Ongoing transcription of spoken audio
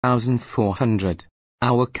$2,400.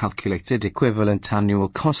 Our calculated equivalent annual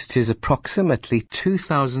cost is approximately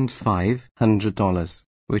 $2,500,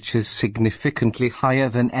 which is significantly higher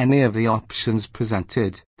than any of the options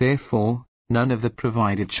presented. Therefore, none of the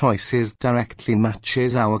provided choices directly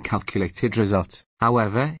matches our calculated result.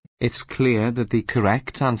 However, it's clear that the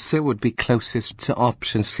correct answer would be closest to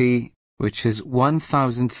option C, which is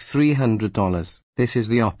 $1,300. This is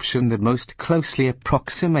the option that most closely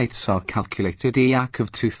approximates our calculated EAC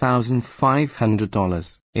of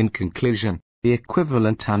 $2,500. In conclusion, the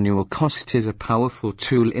equivalent annual cost is a powerful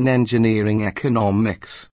tool in engineering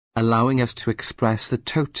economics, allowing us to express the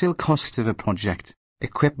total cost of a project,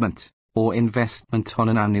 equipment, or investment on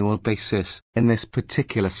an annual basis. In this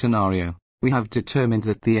particular scenario, we have determined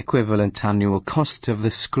that the equivalent annual cost of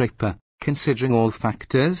the scraper, considering all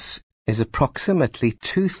factors, is approximately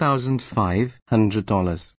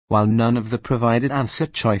 $2,500, while none of the provided answer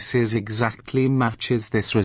choices exactly matches this result.